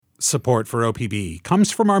Support for OPB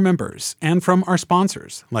comes from our members and from our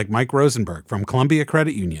sponsors, like Mike Rosenberg from Columbia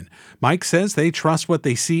Credit Union. Mike says they trust what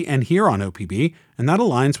they see and hear on OPB, and that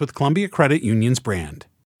aligns with Columbia Credit Union's brand.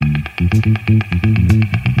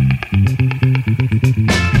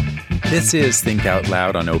 This is Think Out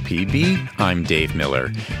Loud on OPB. I'm Dave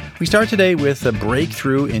Miller. We start today with a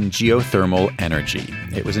breakthrough in geothermal energy.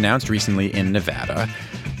 It was announced recently in Nevada.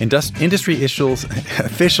 Industry officials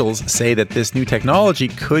say that this new technology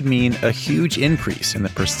could mean a huge increase in the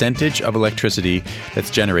percentage of electricity that's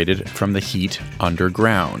generated from the heat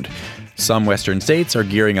underground. Some Western states are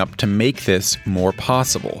gearing up to make this more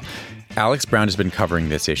possible. Alex Brown has been covering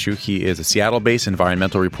this issue. He is a Seattle-based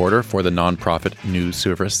environmental reporter for the nonprofit news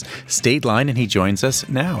service Stateline, and he joins us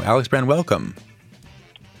now. Alex Brown, welcome.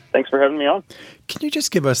 Thanks for having me on. Can you just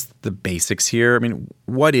give us the basics here? I mean,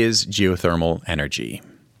 what is geothermal energy?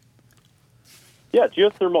 Yeah,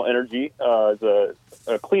 geothermal energy is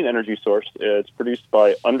a clean energy source. It's produced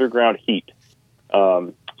by underground heat.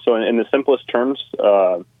 So in the simplest terms,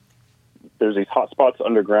 there's these hot spots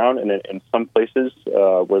underground, and in some places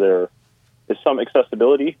where there is some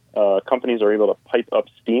accessibility, companies are able to pipe up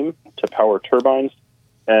steam to power turbines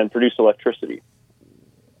and produce electricity.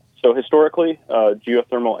 So historically,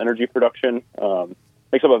 geothermal energy production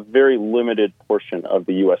makes up a very limited portion of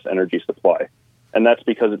the U.S. energy supply. And that's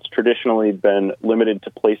because it's traditionally been limited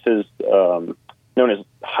to places known as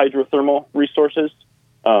hydrothermal resources.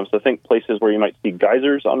 So think places where you might see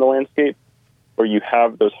geysers on the landscape, where you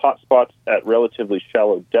have those hot spots at relatively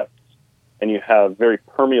shallow depths, and you have very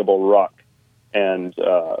permeable rock and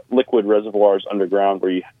liquid reservoirs underground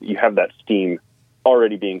where you have that steam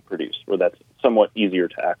already being produced, where that's somewhat easier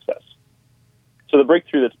to access. So the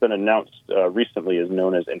breakthrough that's been announced recently is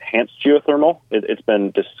known as enhanced geothermal. It's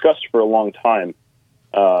been discussed for a long time,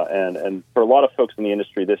 and for a lot of folks in the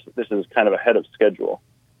industry, this is kind of ahead of schedule.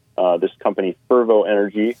 This company, Fervo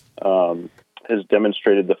Energy, has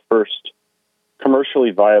demonstrated the first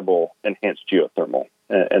commercially viable enhanced geothermal.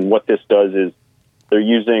 And what this does is they're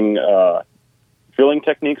using drilling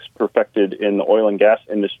techniques perfected in the oil and gas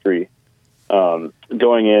industry,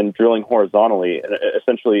 going in, drilling horizontally, and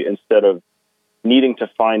essentially instead of needing to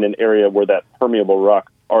find an area where that permeable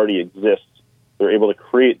rock already exists, they're able to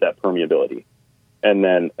create that permeability and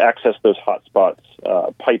then access those hot spots,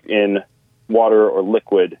 pipe in water or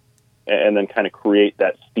liquid, and then kind of create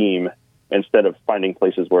that steam instead of finding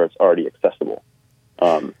places where it's already accessible.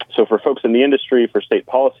 So for folks in the industry, for state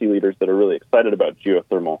policy leaders that are really excited about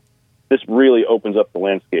geothermal, this really opens up the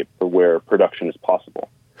landscape for where production is possible.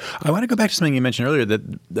 I want to go back to something you mentioned earlier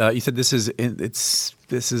that you said this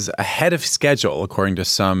is ahead of schedule, according to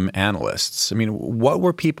some analysts. I mean, what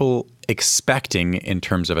were people expecting in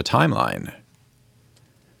terms of a timeline?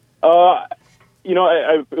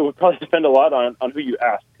 It would probably depend a lot on who you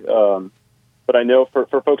ask. But I know for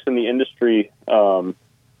folks in the industry who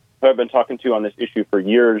I've been talking to on this issue for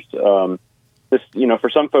years, for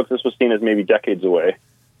some folks, this was seen as maybe decades away.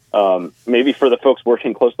 Maybe for the folks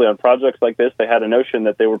working closely on projects like this, they had a notion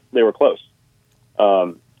that they were close.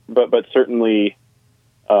 But certainly,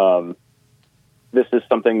 this is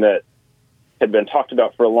something that had been talked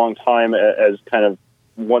about for a long time as kind of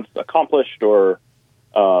once accomplished or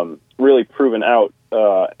really proven out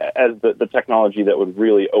as the technology that would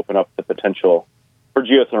really open up the potential for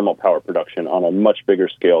geothermal power production on a much bigger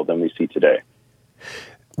scale than we see today.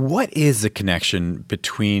 What is the connection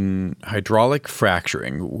between hydraulic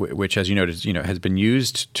fracturing, which, as you noted, has been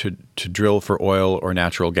used to drill for oil or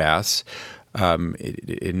natural gas,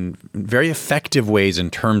 in very effective ways in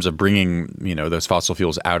terms of bringing those fossil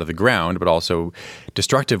fuels out of the ground, but also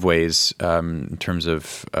destructive ways in terms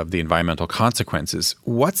of the environmental consequences?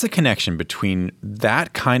 What's the connection between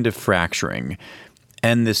that kind of fracturing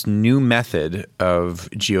and this new method of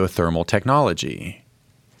geothermal technology?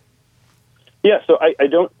 Yeah, so I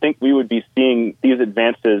don't think we would be seeing these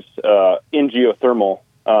advances in geothermal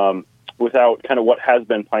without kind of what has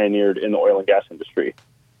been pioneered in the oil and gas industry.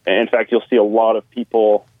 And in fact, you'll see a lot of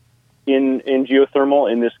people in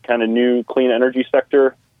geothermal, in this kind of new clean energy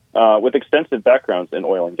sector, with extensive backgrounds in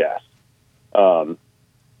oil and gas. So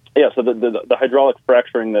the hydraulic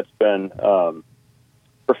fracturing that's been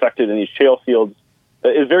perfected in these shale fields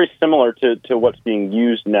is very similar to what's being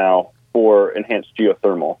used now for enhanced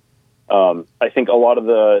geothermal. I think a lot of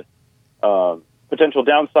the potential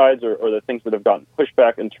downsides or the things that have gotten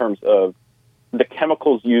pushback in terms of the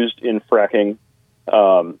chemicals used in fracking,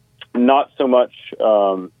 not so much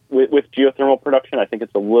with geothermal production. I think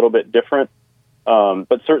it's a little bit different,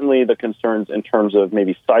 but certainly the concerns in terms of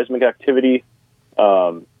maybe seismic activity,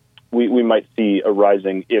 we might see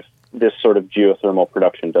arising if this sort of geothermal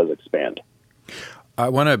production does expand. I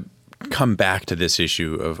want to come back to this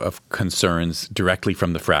issue of concerns directly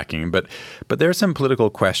from the fracking, but there are some political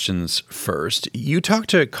questions first. You talked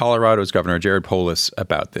to Colorado's Governor Jared Polis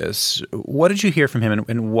about this. What did you hear from him,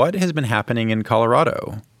 and what has been happening in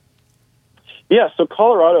Colorado? Yeah, so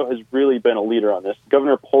Colorado has really been a leader on this.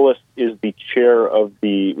 Governor Polis is the chair of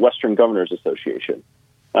the Western Governors Association,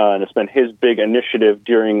 and it's been his big initiative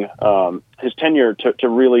during his tenure to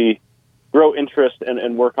really grow interest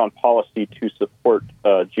and work on policy to support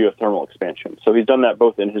geothermal expansion. So he's done that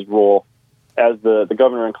both in his role as the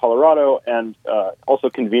governor in Colorado and also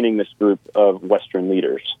convening this group of Western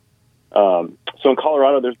leaders. So in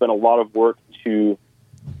Colorado, there's been a lot of work to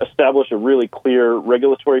establish a really clear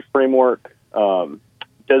regulatory framework,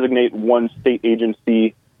 designate one state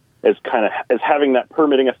agency as having that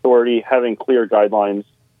permitting authority, having clear guidelines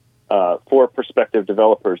for prospective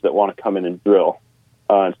developers that want to come in and drill.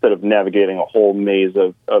 Instead of navigating a whole maze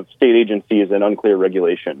of state agencies and unclear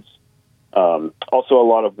regulations. Also a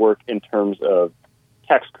lot of work in terms of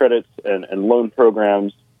tax credits and loan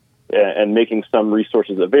programs and making some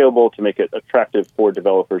resources available to make it attractive for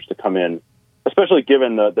developers to come in, especially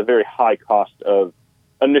given the very high cost of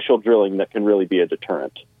initial drilling that can really be a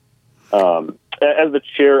deterrent. As the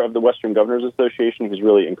chair of the Western Governors Association, he's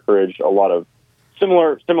really encouraged a lot of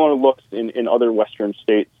similar looks in other Western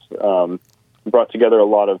states, brought together a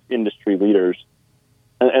lot of industry leaders.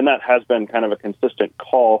 And that has been kind of a consistent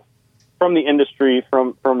call from the industry,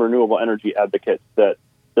 from renewable energy advocates, that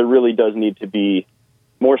there really does need to be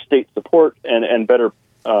more state support and better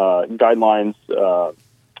guidelines,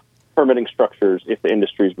 permitting structures if the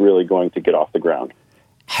industry is really going to get off the ground.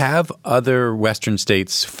 Have other Western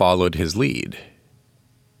states followed his lead?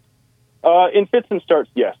 In fits and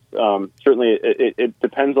starts, yes. Certainly it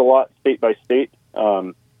depends a lot state by state.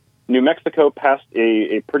 New Mexico passed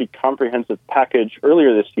a pretty comprehensive package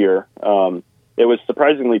earlier this year. It was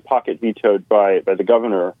surprisingly pocket vetoed by the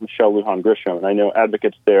governor, Michelle Lujan Grisham, and I know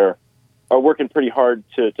advocates there are working pretty hard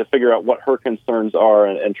to figure out what her concerns are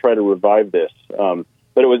and try to revive this. But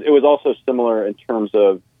it was also similar in terms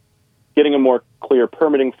of getting a more clear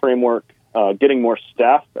permitting framework, getting more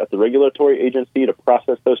staff at the regulatory agency to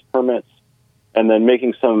process those permits, and then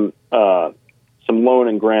making some loan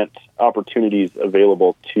and grant opportunities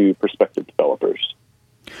available to prospective developers.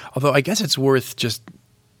 Although I guess it's worth just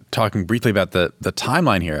talking briefly about the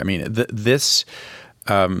timeline here. I mean, this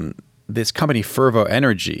company, Fervo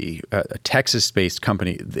Energy, a Texas-based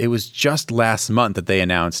company, it was just last month that they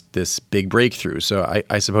announced this big breakthrough. So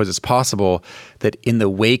I suppose it's possible that in the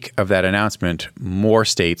wake of that announcement, more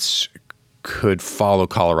states could follow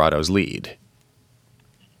Colorado's lead.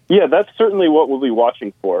 Yeah, that's certainly what we'll be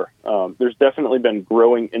watching for. There's definitely been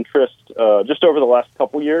growing interest just over the last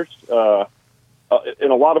couple years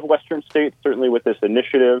in a lot of Western states, certainly with this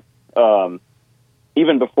initiative,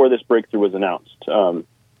 even before this breakthrough was announced,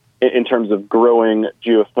 in terms of growing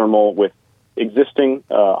geothermal with existing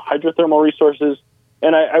hydrothermal resources.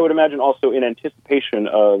 And I would imagine also in anticipation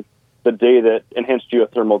of the day that enhanced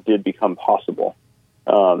geothermal did become possible.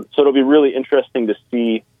 So it'll be really interesting to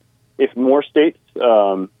see if more states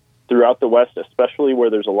throughout the West, especially where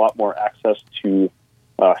there's a lot more access to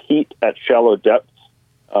heat at shallow depths,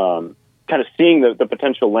 kind of seeing the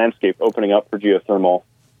potential landscape opening up for geothermal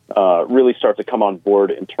really start to come on board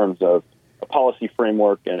in terms of a policy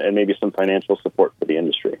framework and maybe some financial support for the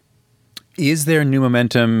industry. Is there new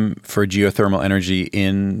momentum for geothermal energy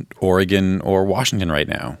in Oregon or Washington right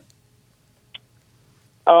now?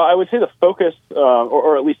 I would say the focus,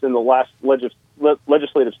 or at least in the last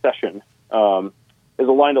legislative session, is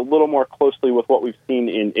aligned a little more closely with what we've seen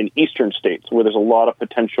in eastern states, where there's a lot of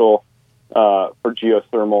potential for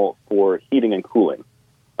geothermal for heating and cooling.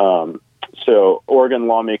 So Oregon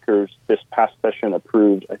lawmakers this past session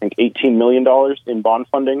approved, I think, $18 million in bond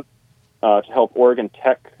funding to help Oregon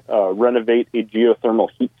Tech renovate a geothermal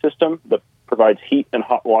heat system that provides heat and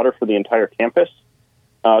hot water for the entire campus.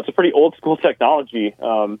 It's a pretty old school technology,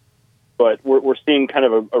 but we're seeing kind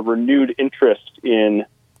of a renewed interest in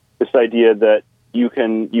this idea that you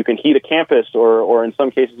can heat a campus, or in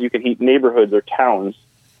some cases you can heat neighborhoods or towns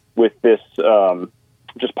with this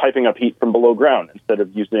just piping up heat from below ground instead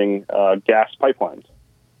of using gas pipelines.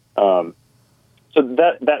 So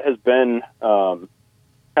that has been kind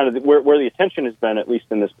of where the attention has been, at least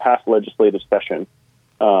in this past legislative session.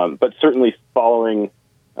 But certainly following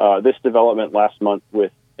this development last month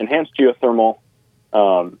with enhanced geothermal,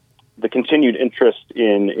 the continued interest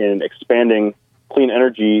in expanding clean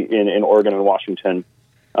energy in Oregon and Washington,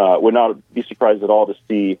 would not be surprised at all to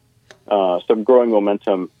see some growing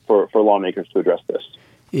momentum for lawmakers to address this.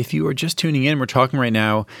 If you are just tuning in, we're talking right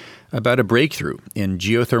now about a breakthrough in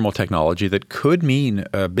geothermal technology that could mean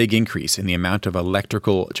a big increase in the amount of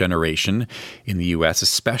electrical generation in the U.S.,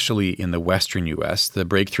 especially in the western U.S. The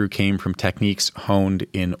breakthrough came from techniques honed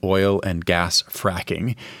in oil and gas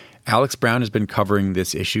fracking. Alex Brown has been covering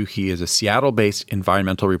this issue. He is a Seattle-based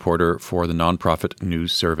environmental reporter for the nonprofit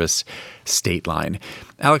news service Stateline.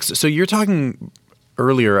 Alex, so you're talking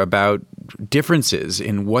earlier about differences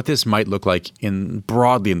in what this might look like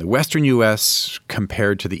broadly in the western U.S.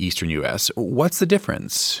 compared to the eastern U.S. What's the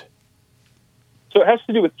difference? So it has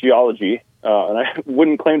to do with geology, and I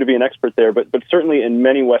wouldn't claim to be an expert there, but certainly in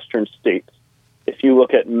many western states, if you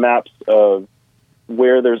look at maps of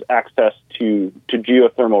where there's access to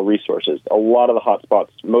geothermal resources, a lot of the hotspots,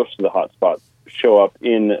 most of the hotspots, show up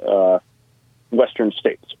in western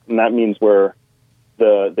states, and that means where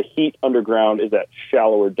the heat underground is at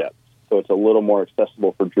shallower depths, so it's a little more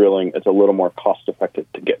accessible for drilling. It's a little more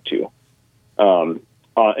cost-effective to get to.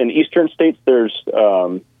 In eastern states, there's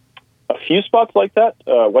a few spots like that,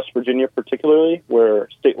 West Virginia particularly, where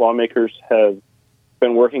state lawmakers have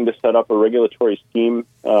been working to set up a regulatory scheme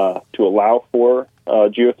to allow for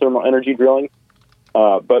geothermal energy drilling.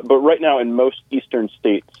 But right now, in most eastern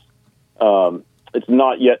states, it's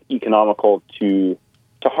not yet economical to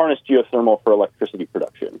harness geothermal for electricity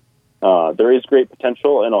production. There is great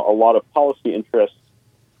potential and a lot of policy interest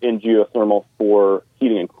in geothermal for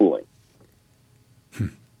heating and cooling.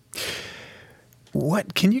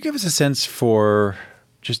 What can you give us a sense for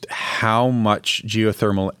just how much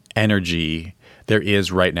geothermal energy there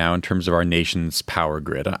is right now in terms of our nation's power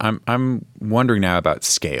grid? I'm wondering now about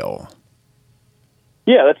scale.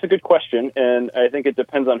 Yeah, that's a good question, and I think it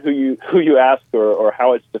depends on who you ask or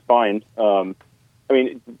how it's defined. I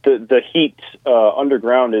mean, the heat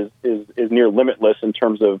underground is near limitless in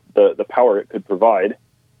terms of the power it could provide.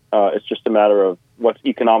 It's just a matter of what's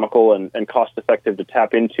economical and cost-effective to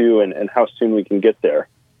tap into and how soon we can get there.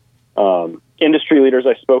 Industry leaders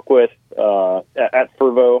I spoke with at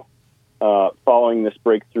Fervo following this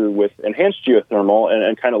breakthrough with enhanced geothermal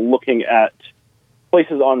and kind of looking at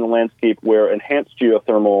places on the landscape where enhanced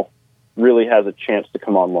geothermal really has a chance to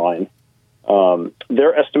come online.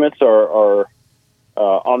 Their estimates are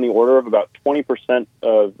on the order of about 20%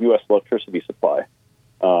 of U.S. electricity supply,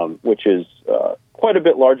 which is quite a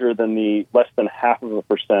bit larger than the less than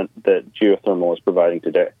 0.5% that geothermal is providing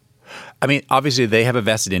today. I mean, obviously, they have a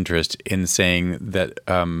vested interest in saying that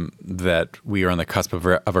that we are on the cusp of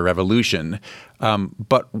a revolution,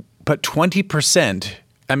 but 20%.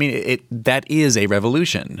 I mean, that is a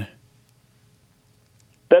revolution.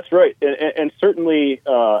 That's right, and certainly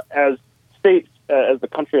as states, as the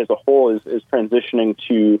country as a whole is transitioning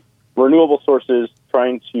to renewable sources,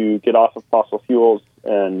 trying to get off of fossil fuels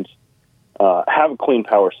and have a clean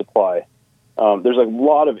power supply, there's a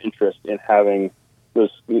lot of interest in having those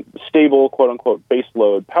stable, quote-unquote,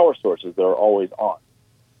 baseload power sources that are always on.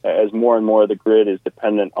 As more and more of the grid is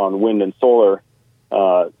dependent on wind and solar,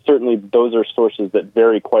 certainly those are sources that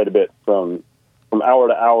vary quite a bit from hour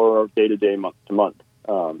to hour, day to day, month to month.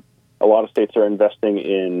 A lot of states are investing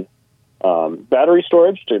in battery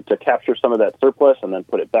storage to capture some of that surplus and then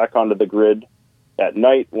put it back onto the grid at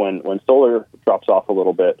night when solar drops off a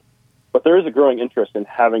little bit. But there is a growing interest in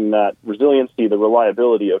having that resiliency, the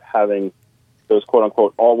reliability of having those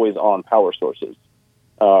quote-unquote always-on power sources.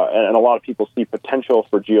 And a lot of people see potential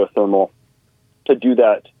for geothermal to do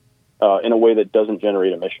that in a way that doesn't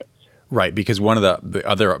generate emissions. Right, because one of the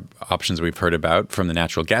other options we've heard about from the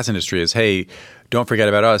natural gas industry is, hey, don't forget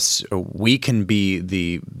about us. We can be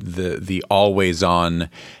the always-on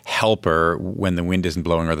helper when the wind isn't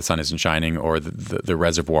blowing or the sun isn't shining or the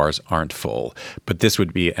reservoirs aren't full. But this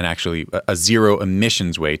would be actually a zero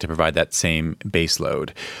emissions way to provide that same base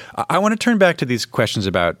load. I want to turn back to these questions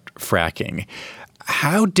about fracking.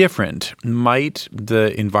 How different might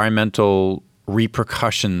the environmental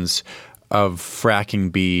repercussions of fracking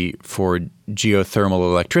be for geothermal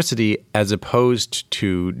electricity as opposed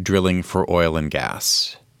to drilling for oil and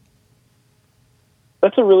gas?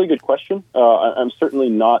 That's a really good question. I'm certainly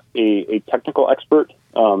not a technical expert.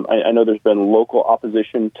 I know there's been local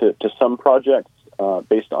opposition to some projects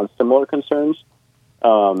based on similar concerns.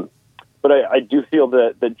 But I do feel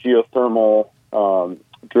that geothermal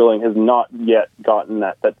drilling has not yet gotten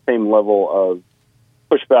that same level of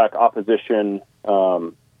pushback, opposition,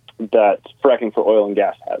 that fracking for oil and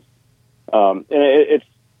gas has. And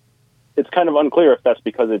it's kind of unclear if that's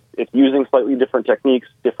because it's using slightly different techniques,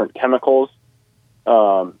 different chemicals.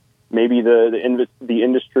 Maybe the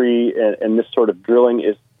industry and this sort of drilling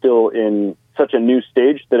is still in such a new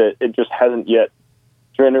stage that it just hasn't yet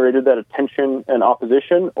generated that attention and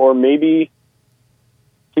opposition, or maybe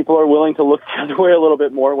people are willing to look the other way a little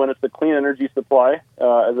bit more when it's a clean energy supply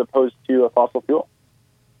as opposed to a fossil fuel.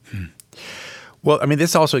 Well, I mean,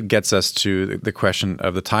 this also gets us to the question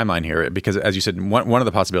of the timeline here, because as you said, one of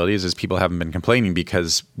the possibilities is people haven't been complaining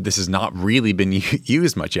because this has not really been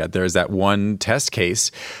used much yet. There's that one test case,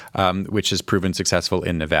 which has proven successful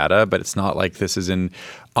in Nevada, but it's not like this is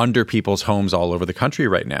under people's homes all over the country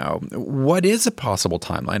right now. What is a possible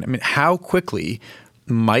timeline? I mean, how quickly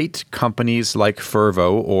might companies like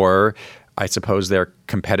Fervo, or I suppose their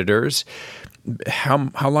competitors, how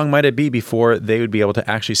long might it be before they would be able to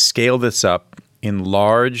actually scale this up in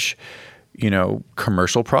large,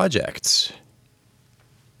 commercial projects?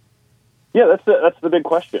 Yeah, that's the big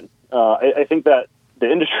question. I think that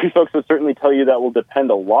the industry folks would certainly tell you that will depend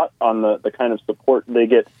a lot on the kind of support they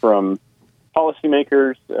get from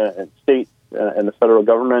policymakers and states and the federal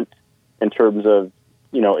government in terms of,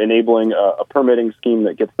 enabling a permitting scheme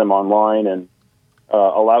that gets them online and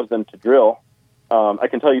allows them to drill. I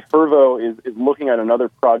can tell you Fervo is looking at another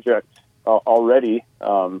project already.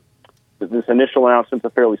 This initial announcement's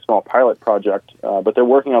a fairly small pilot project, but they're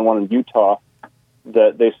working on one in Utah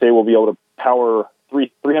that they say will be able to power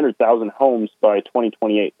 300,000 homes by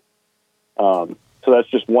 2028. So that's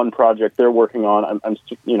just one project they're working on. I'm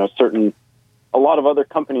certain a lot of other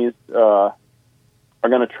companies are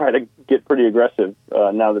going to try to get pretty aggressive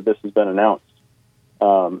now that this has been announced.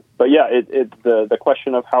 But yeah, it's the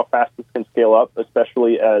question of how fast this can scale up,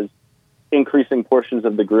 especially as increasing portions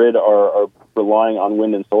of the grid are relying on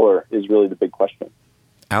wind and solar, is really the big question.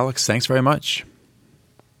 Alex, thanks very much.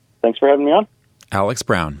 Thanks for having me on. Alex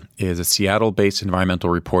Brown is a Seattle-based environmental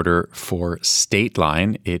reporter for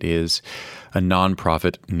Stateline. It is a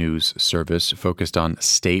nonprofit news service focused on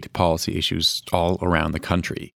state policy issues all around the country.